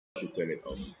should turn it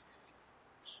off.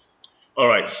 All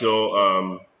right,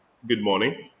 so good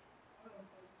morning.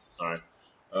 All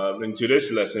right. In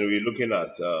today's lesson, we're looking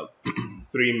at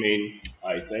three main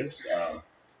items.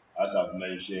 As I've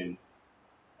mentioned,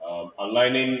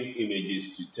 aligning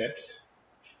images to text,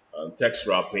 text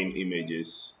wrapping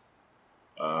images.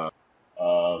 Um,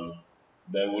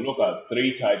 then we'll look at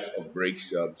three types of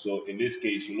breaks. So in this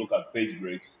case, we'll look at page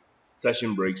breaks,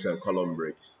 session breaks, and column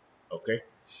breaks. Okay.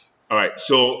 All right,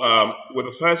 so with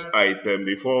the first item,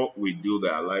 before we do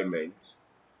the alignment,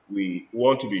 we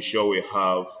want to be sure we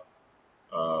have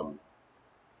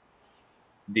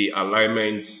the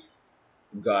alignment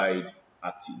guide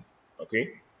active,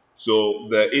 okay? So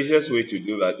the easiest way to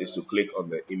do that is to click on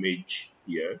the image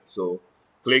here. So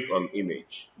click on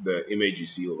image, the image you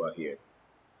see over here,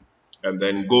 and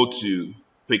then go to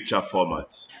picture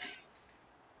format,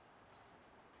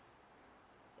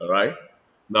 all right?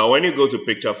 Now, when you go to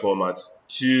picture format,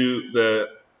 to the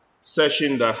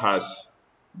section that has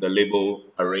the label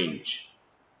arrange,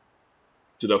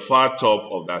 to the far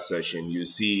top of that section, you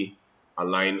see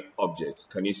align objects.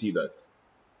 Can you see that?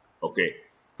 Okay.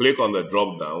 Click on the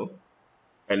drop down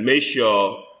and make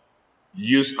sure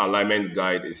use alignment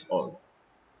guide is on.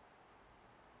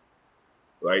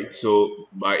 Right? So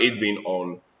by it being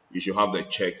on, you should have the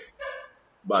check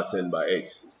button by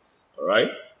it. All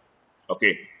right?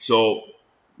 Okay. So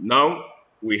now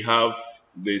we have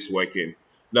this working.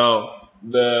 Now,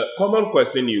 the common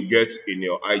question you get in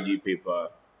your IG paper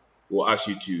will ask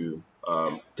you to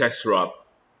text wrap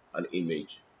an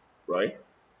image, right?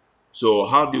 So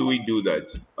how do we do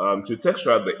that? To text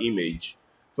wrap the image,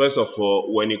 first of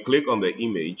all, when you click on the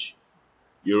image,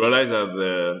 you realize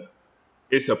that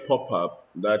it's a pop-up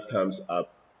that comes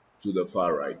up to the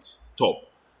far right top.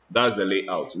 That's the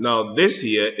layout. Now, this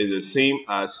here is the same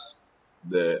as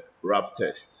the wrap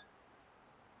text.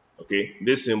 Okay,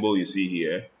 this symbol you see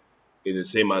here is the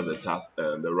same as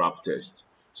the wrap text.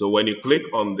 So when you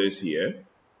click on this here,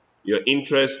 your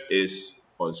interest is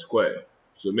on square.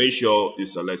 So make sure you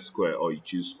select square or you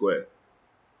choose square.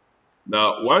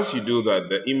 Now, once you do that,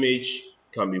 the image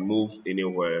can be moved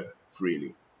anywhere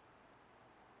freely.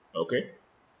 Okay?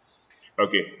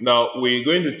 Okay, now we're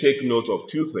going to take note of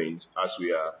two things as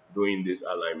we are doing this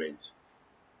alignment.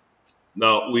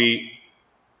 Now,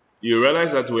 you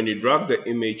realize that when you drag the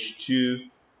image to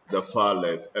the far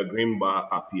left, a green bar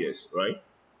appears, right?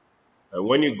 And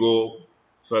when you go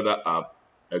further up,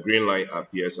 a green line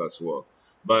appears as well.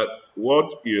 But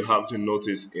what you have to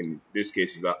notice in this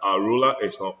case is that our ruler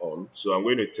is not on. So I'm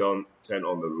going to turn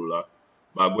on the ruler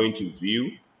by going to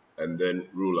view and then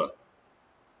ruler.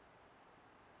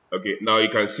 Okay, now you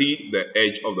can see the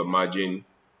edge of the margin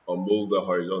on both the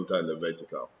horizontal and the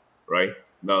vertical, right?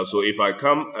 Now, so if I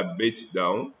come a bit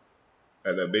down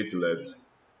and a bit left,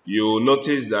 you'll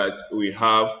notice that we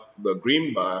have the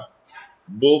green bar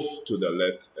both to the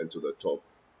left and to the top.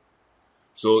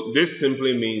 So this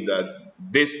simply means that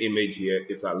this image here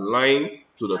is aligned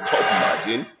to the top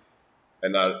margin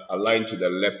and aligned to the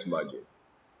left margin.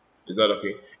 Is that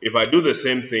okay? If I do the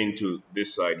same thing to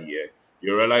this side here,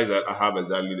 you realize that I have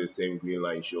exactly the same green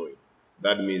line showing.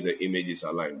 That means the image is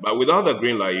aligned. But without the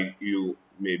green line, you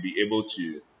may be able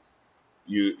to,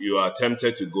 you are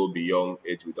tempted to go beyond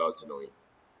it without knowing.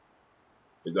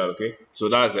 Is that okay? So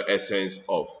that's the essence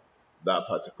of that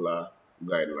particular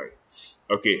guideline.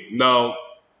 Okay, now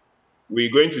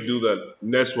we're going to do the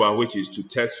next one, which is to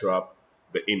text wrap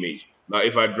the image. Now,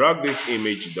 if I drag this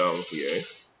image down here,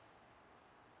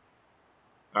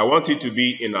 I want it to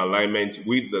be in alignment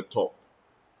with the top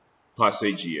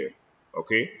passage here.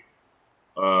 Okay,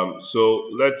 so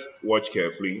let's watch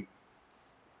carefully.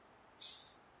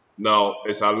 Now,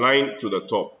 it's aligned to the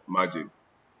top margin,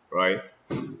 right?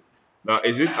 Now,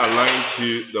 is it aligned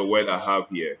to the word I have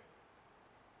here?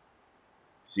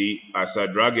 See, as I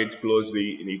drag it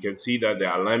closely, and you can see that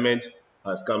the alignment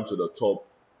has come to the top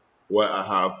where I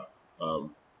have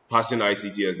passing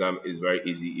ICT exam is very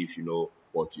easy if you know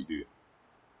what to do.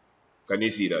 Can you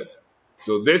see that?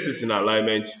 So this is in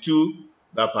alignment to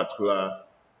that particular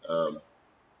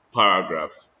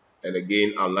paragraph, and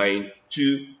again aligned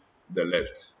to the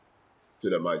left, to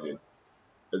the margin.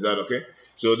 Is that okay?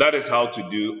 So that is how to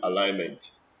do alignment.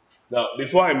 Now,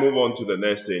 before I move on to the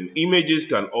next thing, images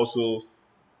can also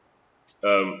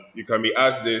you can be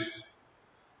asked this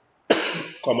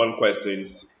common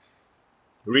questions,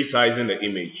 resizing the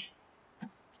image.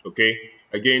 Okay,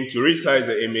 again, to resize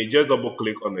the image, just double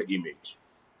click on the image.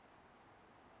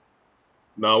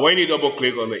 Now, when you double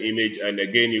click on the image and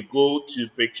again you go to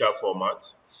picture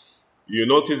format, you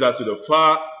notice that to the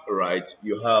far right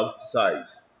you have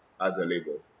size as a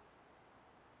label,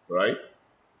 right?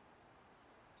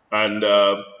 And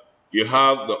you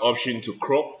have the option to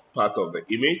crop part of the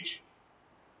image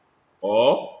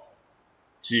or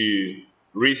to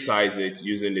resize it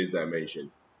using this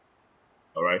dimension.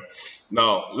 All right.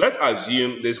 Now, let's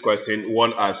assume this question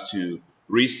wants us to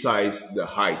resize the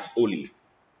height only,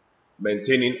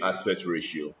 maintaining aspect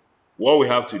ratio. What we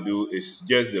have to do is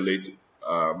just delete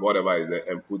whatever is there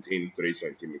and put in 3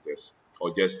 centimeters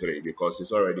or just 3 because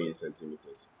it's already in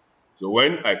centimeters. So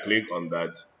when I click on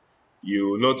that,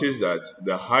 you notice that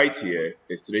the height here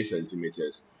is 3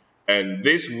 centimeters and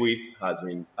this width has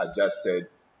been adjusted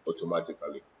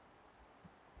automatically.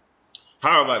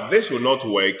 However, this will not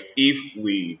work if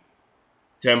we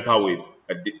tamper with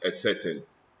a setting.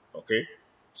 Okay,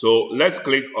 so let's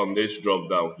click on this drop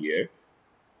down here.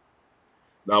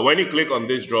 Now when you click on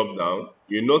this drop down,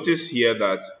 you notice here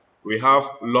that we have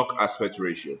lock aspect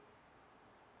ratio.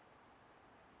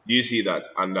 Do you see that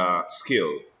under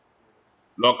scale,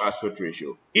 lock aspect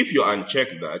ratio? If you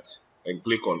uncheck that and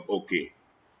click on OK,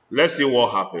 let's see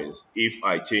what happens if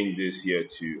I change this here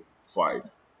to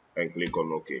 5 and click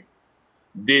on OK.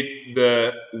 Did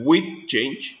the width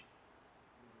change?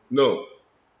 No,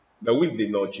 the width did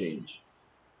not change.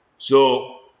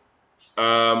 So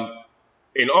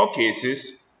in all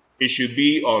cases, it should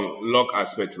be on log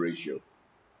aspect ratio.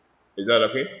 Is that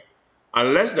okay?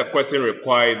 Unless the question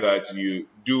requires that you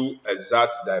do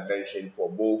exact dimension for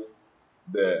both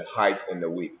the height and the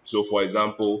width. So for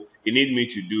example, you need me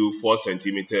to do 4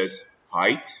 centimeters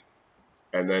height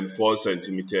and then 4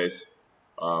 centimeters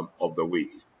of the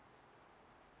width.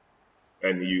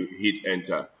 And you hit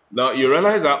enter. Now you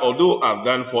realize that although I've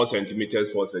done 4 centimeters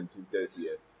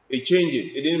here, it changed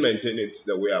it. It didn't maintain it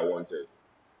the way I wanted.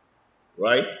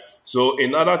 Right? So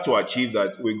in order to achieve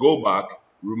that, we go back,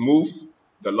 remove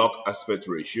the log aspect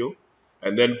ratio,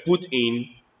 and then put in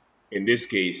this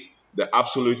case, the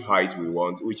absolute height we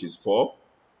want, which is 4.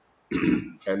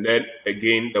 And then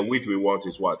again, the width we want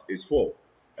is what? Is 4.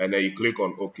 And then you click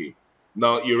on OK.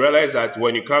 Now you realize that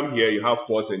when you come here, you have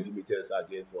 4 centimeters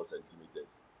again, 4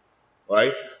 centimeters.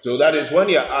 Right? So that is when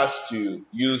you are asked to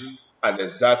use an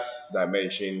exact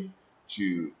dimension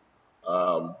to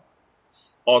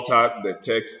alter the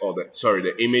text or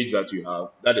the image that you have.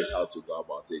 That is how to go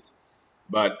about it.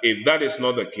 But if that is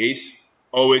not the case,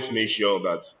 always make sure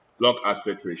that log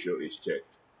aspect ratio is checked.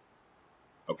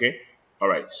 Okay? All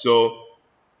right. So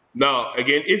now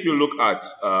again, if you look at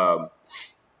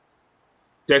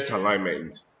text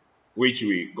alignment, which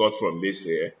we got from this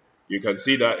here, you can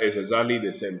see that it's exactly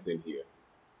the same thing here.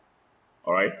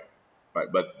 All right? Right,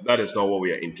 but that is not what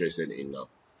we are interested in now.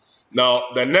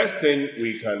 Now, the next thing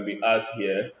we can be asked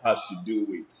here has to do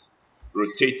with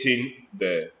rotating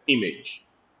the image.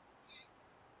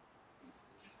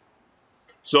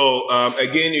 So,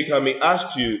 again, you can be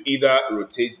asked to either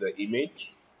rotate the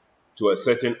image to a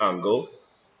certain angle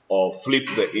or flip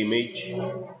the image,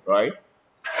 right?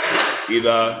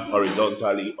 Either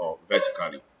horizontally or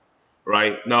vertically,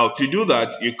 right? Now, to do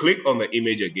that, you click on the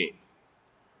image again.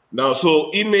 Now,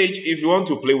 so image, if you want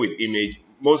to play with image,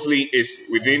 mostly is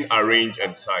within arrange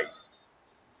and size.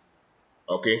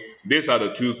 Okay, these are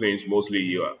the two things mostly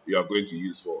you are going to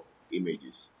use for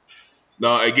images.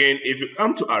 Now again, if you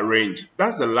come to arrange,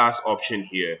 that's the last option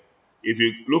here. If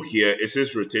you look here, it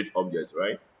says rotate object,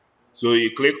 right? So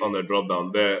you click on the drop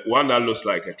down, the one that looks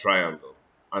like a triangle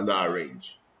under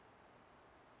arrange.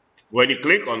 When you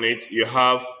click on it, you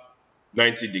have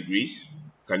 90 degrees.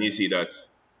 Can you see that?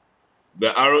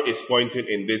 The arrow is pointing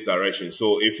in this direction.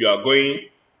 So if you are going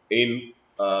in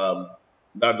that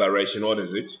direction, what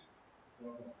is it?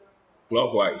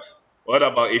 Clockwise. What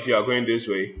about if you are going this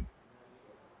way?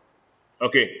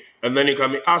 Okay, and then you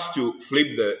can be asked to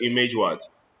flip the image what?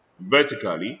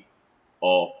 Vertically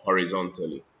or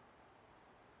horizontally.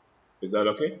 Is that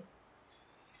okay?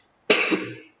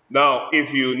 Now,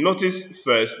 if you notice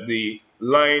first, the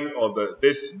line of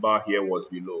this bar here was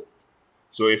below.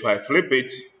 So if I flip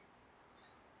it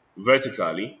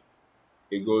vertically,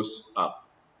 it goes up.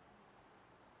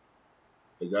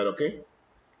 Is that okay?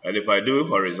 And if I do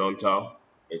horizontal,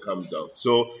 it comes down.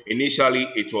 So initially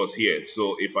it was here.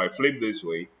 So if I flip this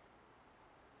way,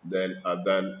 then I've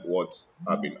done what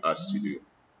I've been asked to do.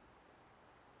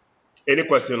 Any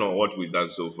question on what we've done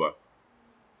so far?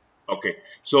 Okay.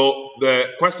 So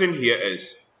the question here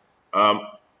is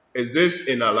this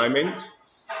in alignment?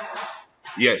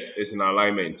 Yes, it's in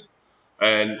alignment.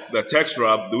 And the text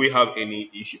wrap, do we have any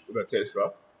issue with the text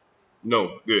wrap?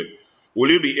 No, good. Will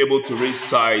you be able to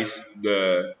resize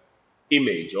the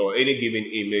image or any given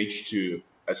image to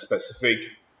a specific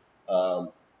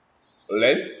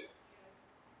length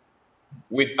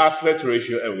with aspect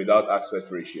ratio and without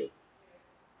aspect ratio?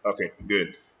 Okay,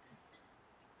 good.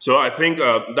 So I think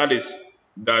that is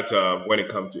that when it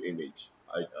comes to image.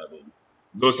 I mean,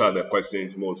 those are the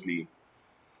questions mostly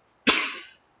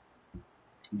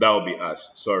that will be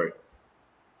asked. Sorry.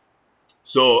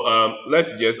 So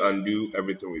let's just undo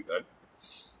everything we've done.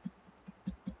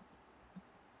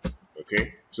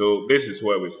 Okay. So this is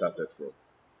where we started from.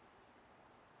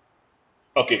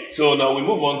 Okay. So now we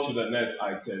move on to the next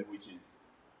item, which is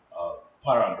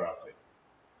paragraphing.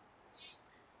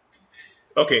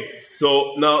 Okay.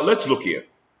 So now let's look here.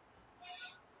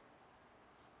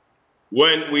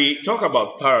 When we talk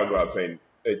about paragraphing,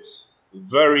 it's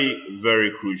very,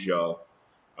 very crucial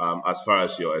as far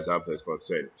as your example is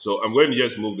concerned. So I'm going to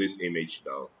just move this image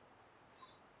down,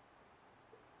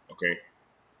 okay,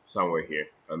 somewhere here,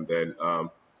 and then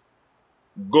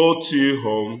go to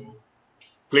home,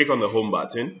 click on the home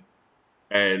button,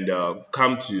 and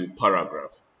come to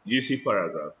paragraph. Do you see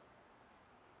paragraph?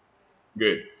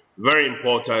 Good. Very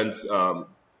important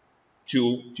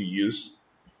tool to use.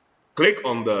 Click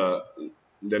on the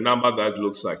number that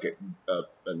looks like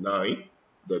a 9,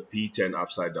 the P10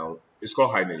 upside down. It's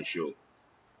called hide and show.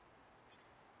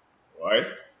 Right?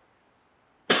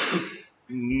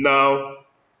 Now,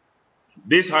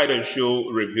 this hide and show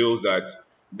reveals that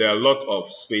there are a lot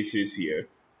of spaces here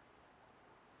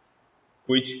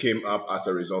which came up as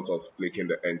a result of clicking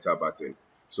the enter button.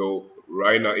 So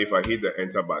right now, if I hit the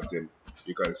enter button,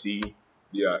 you can see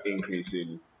they are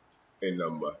increasing in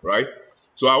number, right?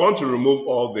 So I want to remove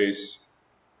all this.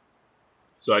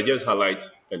 So I just highlight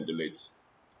and delete,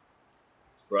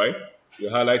 right? You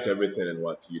highlight everything and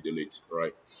what you delete,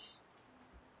 right?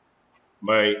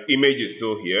 My image is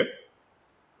still here.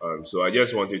 So I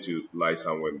just wanted to lie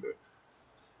somewhere there.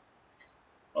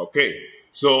 Okay,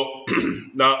 so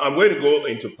now I'm going to go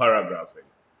into paragraphing,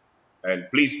 and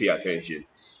please pay attention.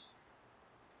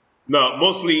 Now,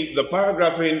 mostly the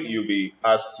paragraphing you'll be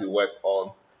asked to work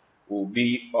on will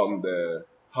be on the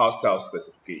house style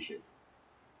specification,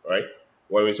 right?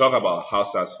 When we talk about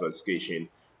house style specification,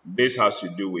 this has to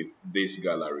do with these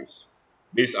galleries.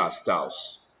 These are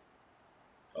styles,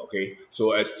 okay?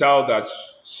 So a style that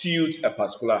suits a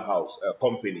particular house, a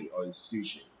company or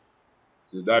institution.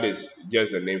 So that is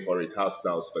just the name for it, house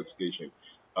style specification.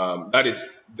 That is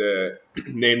the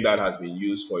name that has been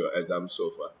used for your exam so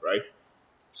far, right?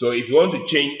 So if you want to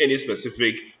change any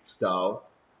specific style,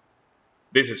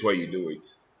 this is where you do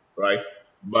it, right?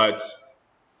 But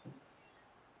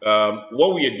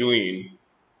what we are doing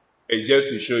is just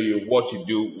to show you what to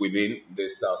do within the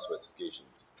style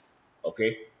specifications,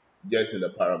 okay? Just in the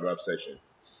paragraph section,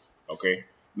 okay?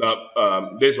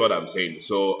 Now, this is what I'm saying.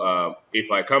 So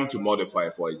if I come to modify,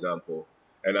 for example,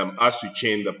 and I'm asked to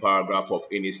change the paragraph of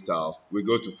any style, we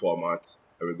go to format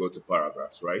and we go to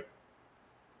paragraphs, right?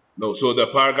 No, so the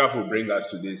paragraph will bring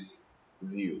us to this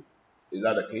view. Is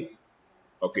that the case?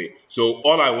 Okay, so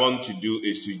all I want to do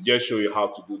is to just show you how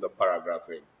to do the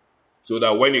paragraphing so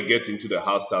that when you get into the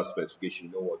house style specification,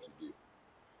 you know what to do.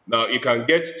 Now, you can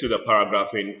get to the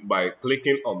paragraphing by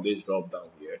clicking on this drop down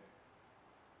here.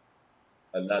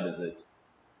 And that is it.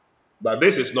 But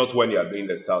this is not when you are doing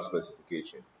the style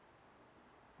specification.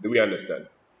 Do we understand?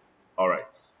 All right.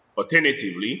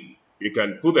 Alternatively, you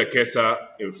can put the cursor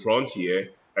in front here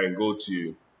and go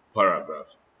to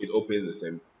paragraph. It opens the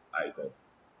same icon.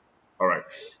 All right.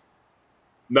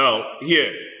 Now,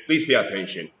 here, please pay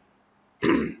attention.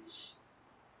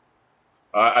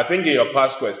 I think in your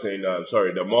past question,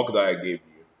 the mock that I gave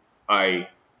you, I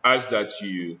asked that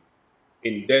you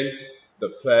indent the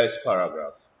first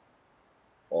paragraph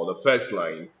or the first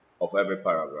line of every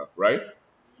paragraph, right?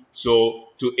 So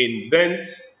to indent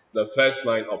the first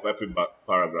line of every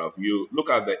paragraph, you look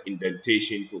at the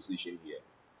indentation position here.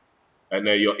 And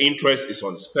then your interest is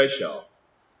on special.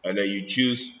 And then you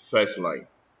choose first line.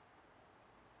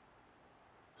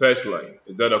 First line,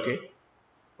 is that okay?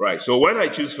 Right, so when I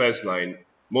choose first line,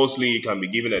 mostly you can be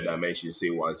given a dimension, say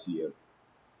 1 cm.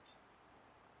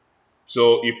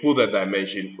 So you put the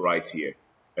dimension right here,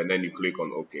 and then you click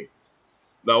on OK.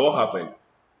 Now what happened?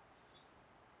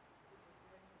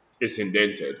 It's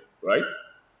indented, right?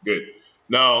 Good.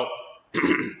 Now,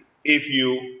 if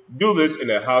you do this in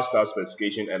a house style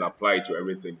specification and apply it to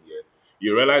everything here,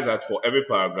 you realize that for every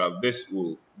paragraph, this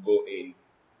will go in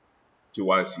to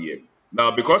 1 cm.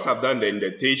 Now, because I've done the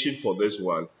indentation for this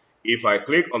one, if I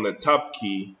click on the tab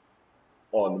key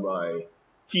on my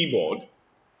keyboard,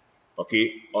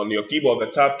 okay, on your keyboard,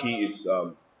 the tab key is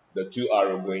the 2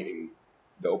 arrow going in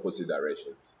the opposite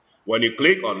directions. When you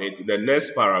click on it, the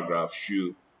next paragraph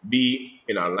should be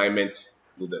in alignment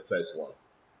with the first one.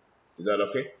 Is that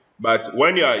okay? But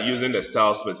when you are using the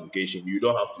style specification, you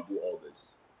don't have to do all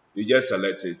this. You just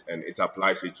select it and it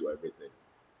applies it to everything.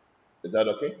 Is that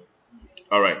okay?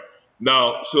 All right.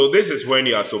 Now, so this is when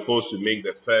you are supposed to make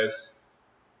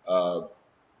uh,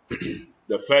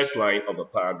 the first line of the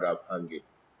paragraph hanging,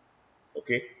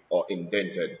 okay, or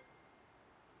indented.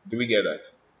 Do we get that?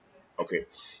 Okay.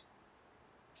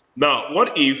 Now,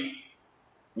 what if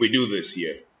we do this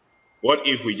here? What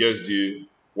if we just do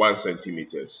 1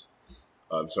 centimeters?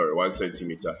 I'm sorry, 1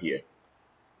 centimeter here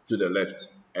to the left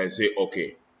and say,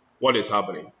 okay, what is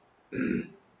happening?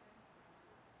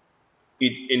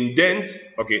 It indents.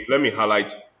 Okay, let me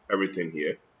highlight everything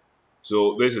here.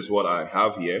 So this is what I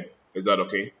have here. Is that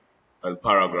okay? And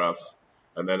paragraph.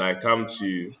 And then I come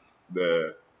to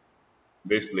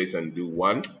this place and do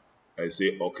 1 and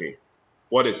say, okay,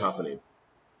 what is happening?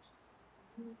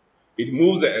 It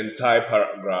moves the entire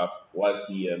paragraph 1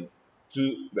 cm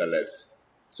to the left.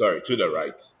 Sorry, to the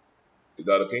right. Is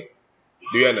that okay?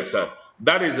 Do you understand?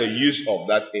 That is the use of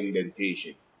that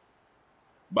indentation.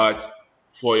 But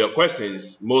for your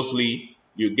questions, mostly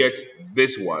you get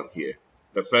this one here,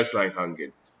 the first line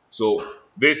hanging. So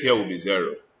this here will be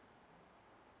 0.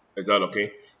 Is that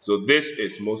okay? So this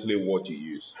is mostly what you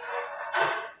use.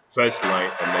 First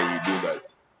line, and then you do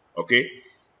that. Okay?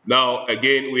 Now,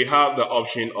 again, we have the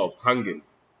option of hanging.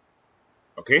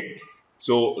 Okay?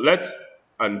 So let's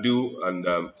undo and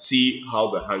see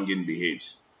how the hanging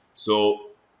behaves. So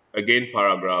again,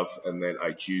 paragraph, and then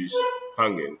I choose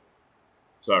hanging.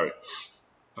 Sorry.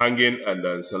 Hanging, and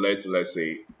then select, let's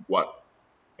say, 1.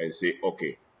 And say,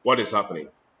 okay, what is happening?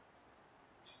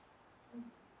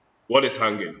 What is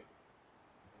hanging?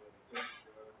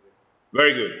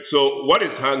 Very good. So what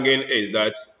is hanging is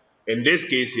that in this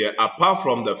case here, apart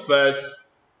from the first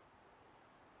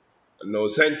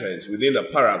sentence within the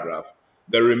paragraph,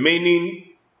 the remaining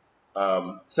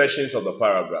sections of the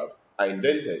paragraph are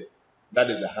indented. That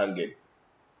is the hanging.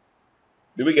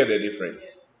 Do we get the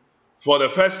difference? For the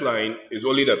first line, it's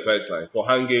only the first line. For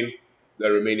hanging,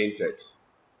 the remaining text.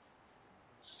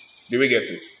 Do we get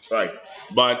it? Right.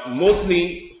 But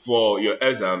mostly for your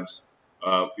exams,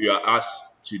 you are asked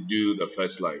to do the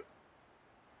first line.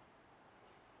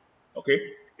 Okay?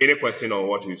 Any question on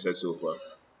what we've said so far?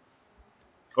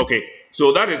 Okay,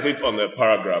 so that is it on the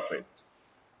paragraphing.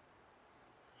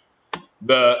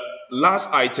 The last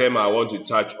item I want to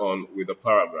touch on with the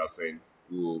paragraphing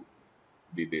will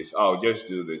be this. I'll just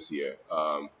do this here.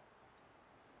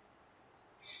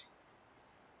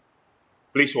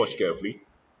 Please watch carefully.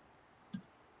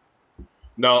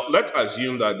 Now, let's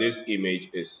assume that this image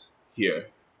is here,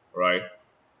 right?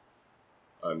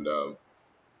 And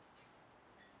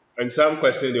some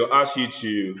question, they'll ask you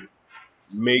to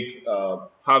make,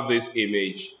 have this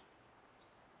image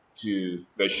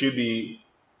there should be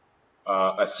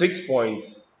a 6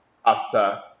 points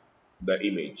after the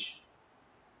image.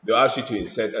 They'll ask you to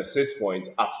insert a 6 points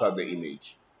after the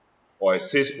image, or a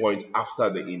 6 points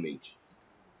after the image.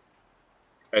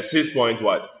 A 6 point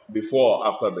what? Before or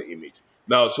after the image.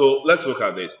 Now, so let's look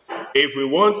at this. If we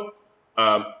want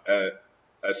a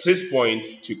 6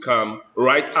 points to come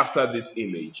right after this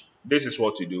image, this is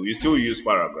what to do. You still use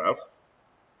paragraph.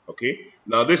 Okay.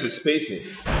 Now this is spacing.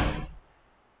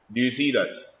 Do you see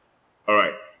that? All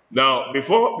right. Now,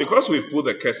 because we've put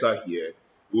the cursor here,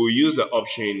 we'll use the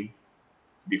option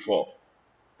before.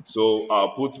 So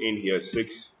I'll put in here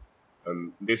 6,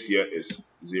 and this here is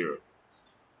 0.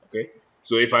 Okay.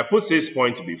 So if I put 6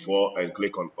 points before and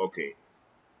click on OK,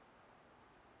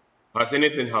 has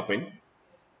anything happened?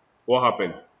 What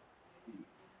happened?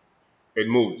 It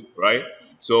moved, right?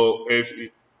 So if you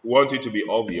want it to be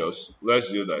obvious,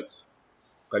 let's do that.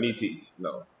 Can you see it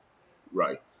now?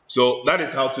 Right. So that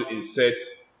is how to insert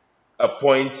a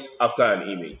point after an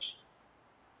image.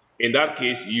 In that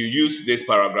case, you use this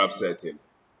paragraph setting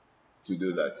to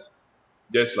do that.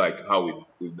 Just like how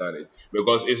we've done it.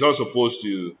 Because it's not supposed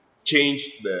to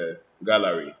change the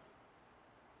gallery.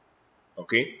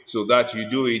 Okay? So that you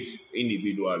do it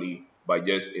individually by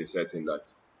just inserting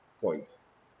that point.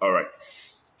 All right.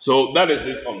 So that is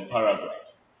it on paragraph.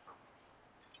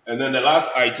 And then the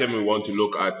last item we want to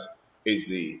look at is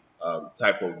the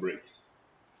type of breaks,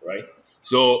 right?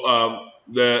 So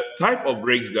the type of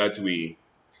breaks that we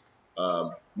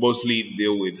mostly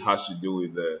deal with has to do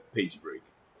with the page break.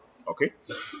 Okay.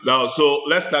 Now, so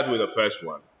let's start with the first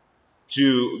one.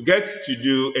 To get to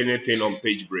do anything on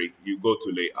page break, you go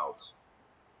to layout.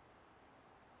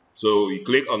 So you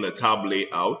click on the tab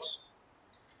layout.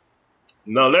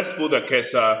 Now let's put the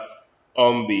cursor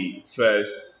on the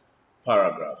first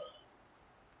paragraph.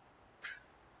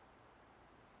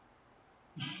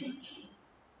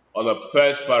 On the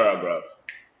first paragraph.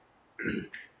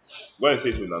 Go and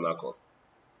sit with Nanako.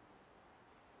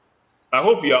 I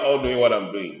hope you are all doing what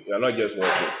I'm doing. You are not just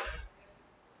watching.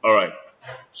 All right.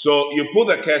 So you put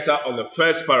the cursor on the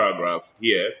first paragraph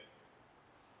here,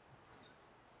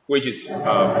 which is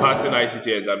passing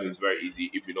ICT exam is very easy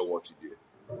if you know what to do.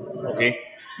 Okay.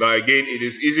 Now again, it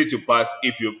is easy to pass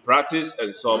if you practice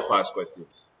and solve past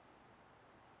questions.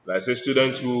 Like say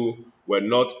students who were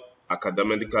not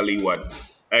academically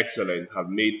excellent have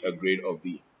made a grade of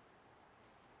B.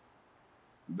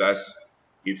 That's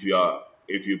if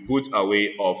you put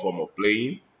away all form of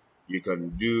playing, you can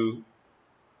do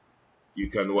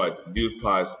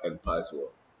pass and pass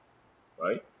well.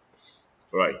 Right?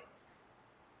 Right.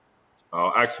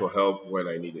 I'll ask for help when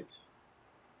I need it.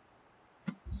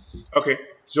 Okay,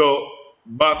 so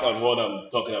back on what I'm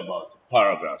talking about,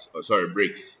 paragraphs,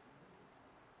 breaks.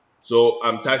 So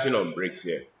I'm touching on breaks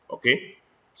here, okay?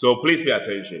 So please pay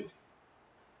attention.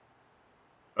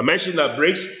 I mentioned that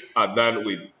breaks are done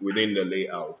within the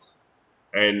layout.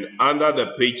 And under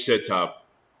the page setup,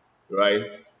 right,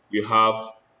 you have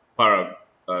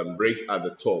breaks at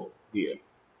the top here,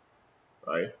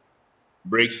 right?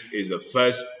 Breaks is the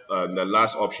first and the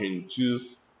last option to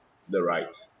the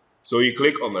right. So you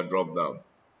click on the drop down.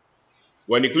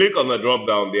 When you click on the drop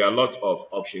down, there are a lot of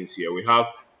options here. We have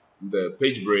the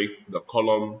page break, the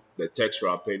column, the text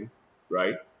wrapping,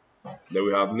 right? Then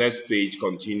we have next page,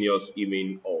 continuous,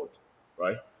 even, odd,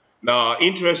 right? Now our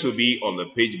interest will be on the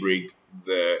page break,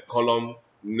 the column,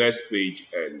 next page,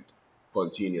 and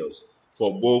continuous.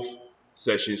 For both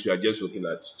sessions, we are just looking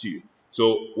at 2.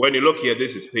 So when you look here,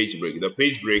 this is page break. The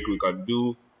page break, we can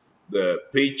do the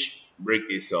page break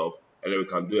itself, and then we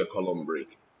can do a column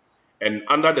break. And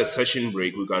under the session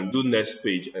break, we can do next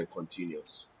page and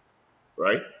continuous,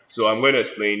 right? So I'm going to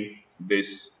explain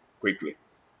this quickly.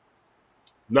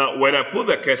 Now, when I put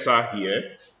the cursor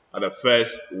here at the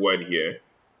first word here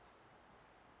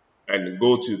and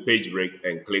go to page break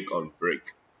and click on break,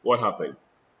 what happened?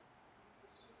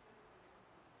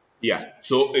 Yeah,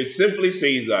 so it simply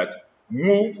says that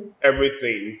move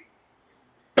everything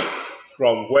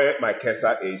from where my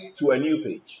cursor is to a new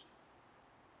page.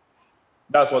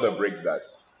 That's what the break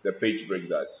does, the page break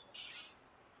does.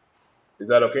 Is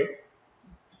that okay?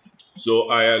 So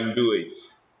I undo it.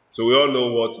 So we all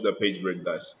know what the page break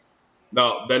does.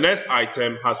 Now, the next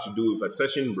item has to do with a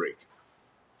session break.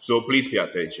 So please pay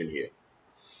attention here.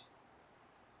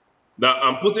 Now,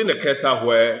 I'm putting the cursor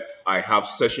where I have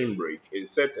session break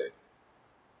inserted.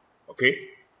 Okay?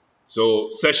 So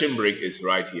session break is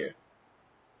right here.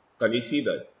 Can you see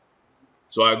that?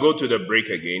 So I go to the break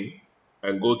again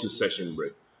and go to session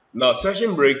break. Now,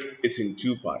 session break is in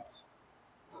 2 parts.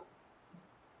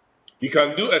 You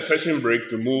can do a session break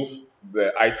to move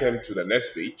the item to the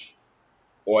next page,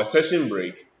 or a session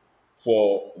break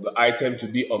for the item to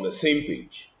be on the same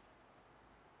page.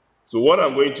 So what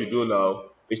I'm going to do now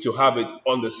is to have it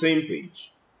on the same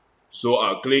page. So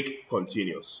I'll click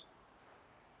continuous.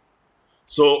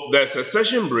 So there's a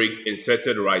session break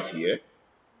inserted right here,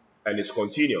 and it's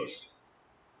continuous.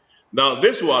 Now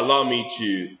this will allow me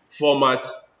to format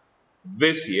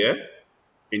this here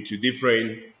into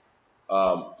different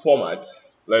formats.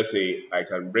 Let's say I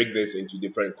can break this into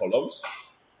different columns,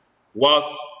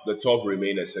 whilst the top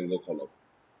remain a single column.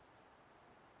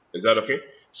 Is that okay?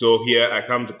 So here I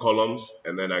come to columns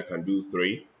and then I can do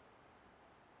 3.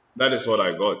 That is what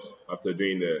I got after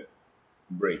doing the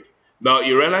break. Now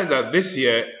you realize that this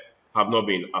here have not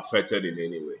been affected in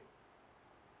any way.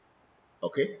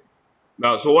 Okay?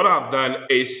 Now, so what I've done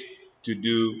is to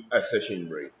do a session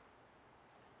break.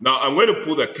 Now I'm going to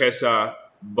put the cursor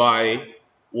by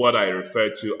what I refer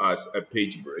to as a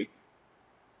page break,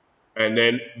 and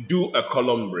then do a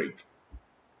column break.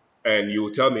 And you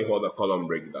will tell me what the column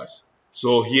break does.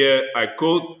 So here I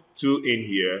go to in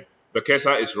here, the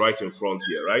cursor is right in front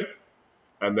here, right?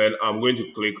 And then I'm going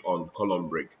to click on column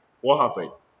break. What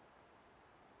happened?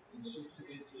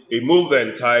 It moved the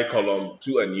entire column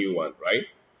to a new one, right?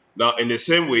 Now in the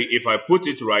same way, if I put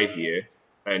it right here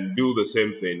and do the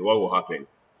same thing, what will happen?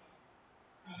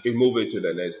 It move it to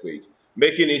the next page,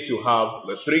 making it to have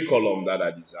the 3 columns that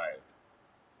I desired.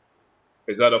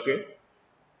 Is that okay?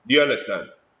 Do you understand?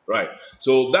 Right.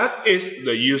 So that is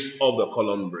the use of the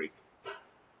column break.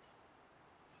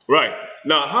 Right.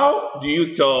 Now, how do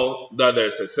you tell that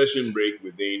there's a session break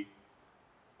within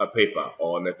a paper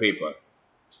or on a paper?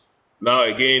 Now,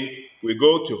 again, we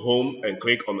go to home and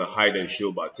click on the hide and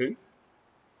show button.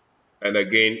 And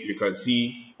again, you can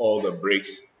see all the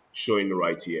breaks showing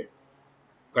right here.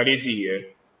 Can you see here?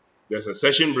 There's a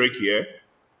session break here.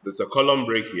 There's a column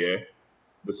break here.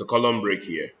 There's a column break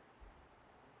here.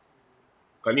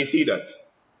 Can you see that?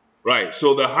 Right.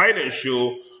 So the hide and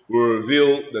show will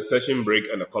reveal the session break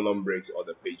and the column breaks or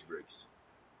the page breaks.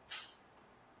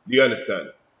 Do you understand?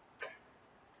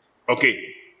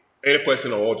 Okay, any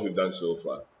question on what we've done so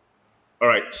far? All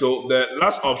right, so the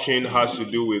last option has to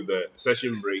do with the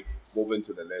session break, moving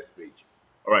to the next page.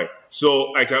 All right,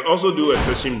 so I can also do a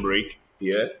session break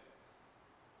here.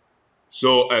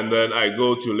 So, and then I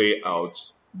go to layout,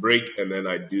 break, and then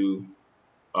I do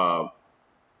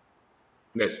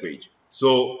next page.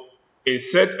 So,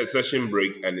 insert a session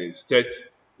break and insert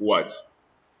what?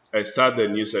 And start the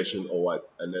new session or what?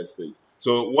 A next page.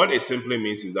 So, what it simply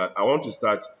means is that I want to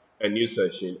start a new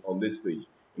session on this page.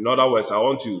 In other words, I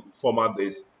want to format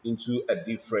this into a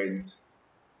different,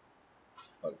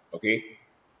 okay,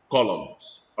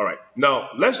 columns. All right. Now,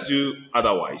 let's do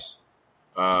otherwise.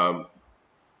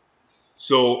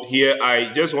 So here,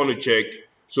 I just want to check.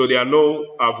 So there are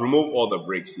no, I've removed all the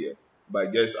breaks here by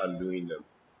just undoing them.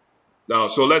 Now,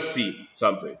 so let's see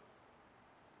something.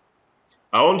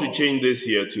 I want to change this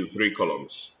here to 3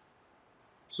 columns.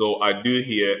 So I do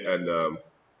here and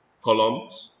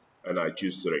columns, and I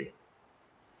choose 3.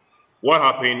 What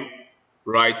happened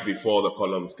right before the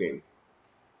columns came?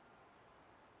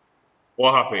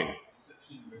 What happened?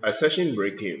 A session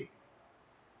break came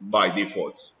by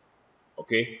default.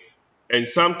 Okay? In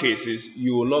some cases,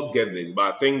 you will not get this,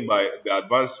 but I think by the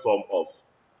advanced form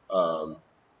of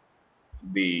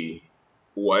the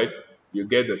word, you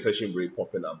get the session break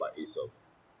popping up by itself.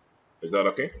 Is that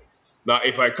okay? Now,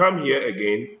 if I come here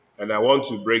again and I want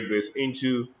to break this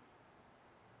into,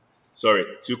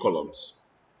 2 columns.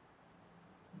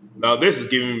 Now, this is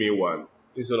giving me 1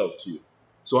 instead of 2.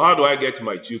 So how do I get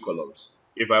my 2 columns?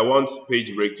 If I want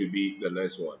page break to be the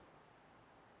next one.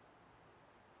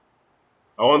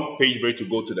 I want page break to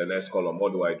go to the next column.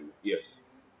 What do I do? Yes.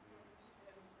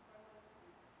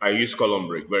 I use column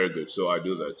break. Very good. So I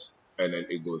do that. And then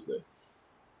it goes there.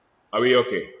 Are we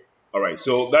okay? All right.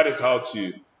 So that is how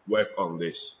to work on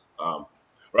this.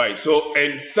 Right. So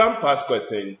in some past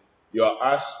question, you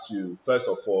are asked to, first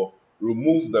of all,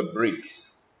 remove the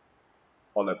breaks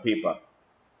on a paper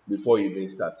before you even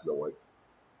start the work.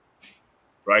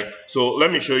 Right. So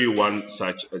let me show you one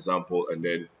such example, and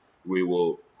then we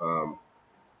will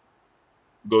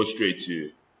go straight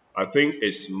to, I think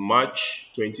it's March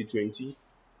 2020.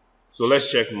 So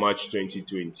let's check March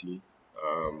 2020.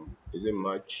 Is it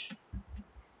March?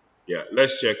 Yeah,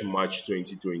 let's check March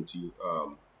 2020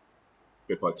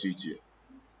 paper 2.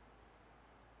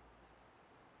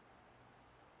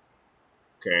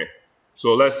 Okay,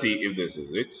 so let's see if this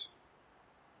is it.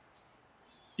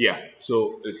 Yeah,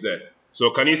 so it's there.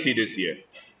 So can you see this here?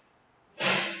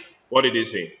 What did it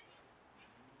say?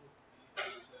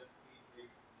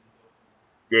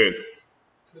 Good.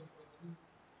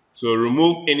 So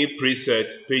remove any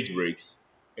preset page breaks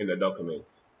in the document.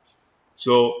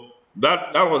 So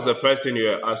that was the first thing you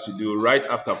were asked to do right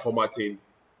after formatting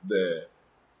the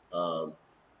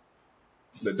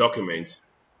document.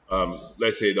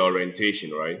 Let's say the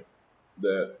orientation, right?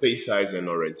 The page size and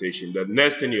orientation. The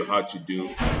next thing you had to do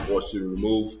was to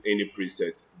remove any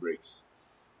preset breaks.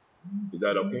 Is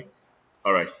that okay?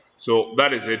 All right. So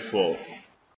that is it for